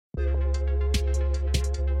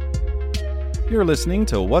You're listening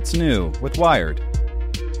to What's New with Wired.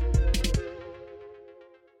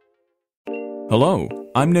 Hello,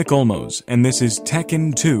 I'm Nick Olmos, and this is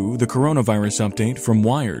Tekken 2, the coronavirus update from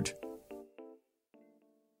Wired.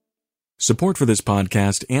 Support for this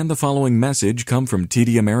podcast and the following message come from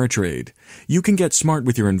TD Ameritrade. You can get smart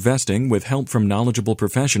with your investing with help from knowledgeable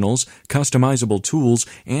professionals, customizable tools,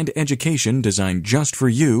 and education designed just for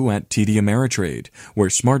you at TD Ameritrade, where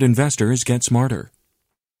smart investors get smarter.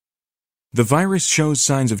 The virus shows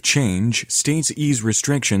signs of change, states ease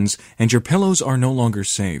restrictions, and your pillows are no longer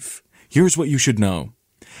safe. Here's what you should know.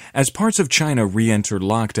 As parts of China re-enter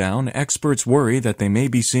lockdown, experts worry that they may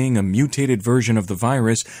be seeing a mutated version of the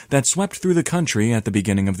virus that swept through the country at the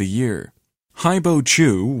beginning of the year. Haibo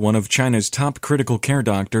Chu, one of China's top critical care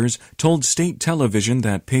doctors, told state television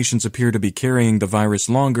that patients appear to be carrying the virus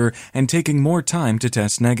longer and taking more time to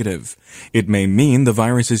test negative. It may mean the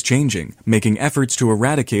virus is changing, making efforts to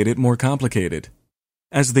eradicate it more complicated.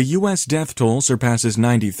 As the U.S. death toll surpasses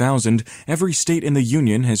 90,000, every state in the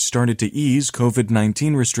union has started to ease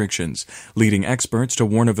COVID-19 restrictions, leading experts to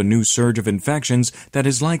warn of a new surge of infections that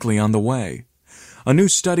is likely on the way. A new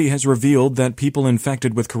study has revealed that people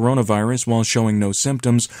infected with coronavirus while showing no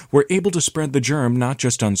symptoms were able to spread the germ not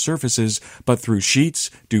just on surfaces, but through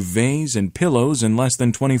sheets, duvets, and pillows in less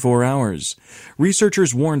than 24 hours.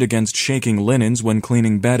 Researchers warned against shaking linens when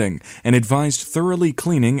cleaning bedding and advised thoroughly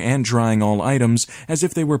cleaning and drying all items as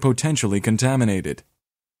if they were potentially contaminated.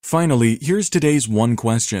 Finally, here's today's one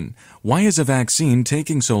question. Why is a vaccine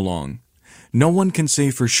taking so long? No one can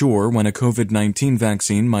say for sure when a COVID-19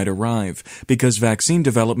 vaccine might arrive, because vaccine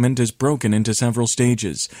development is broken into several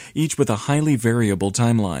stages, each with a highly variable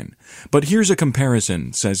timeline. But here's a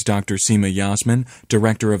comparison, says Dr. Seema Yasmin,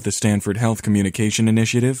 director of the Stanford Health Communication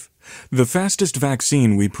Initiative. The fastest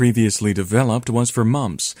vaccine we previously developed was for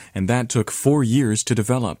mumps, and that took 4 years to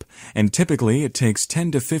develop. And typically it takes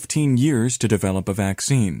 10 to 15 years to develop a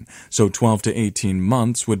vaccine, so 12 to 18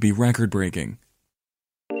 months would be record-breaking.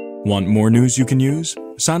 Want more news you can use?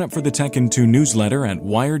 Sign up for the Tekken 2 newsletter at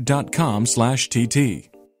wired.com/TT.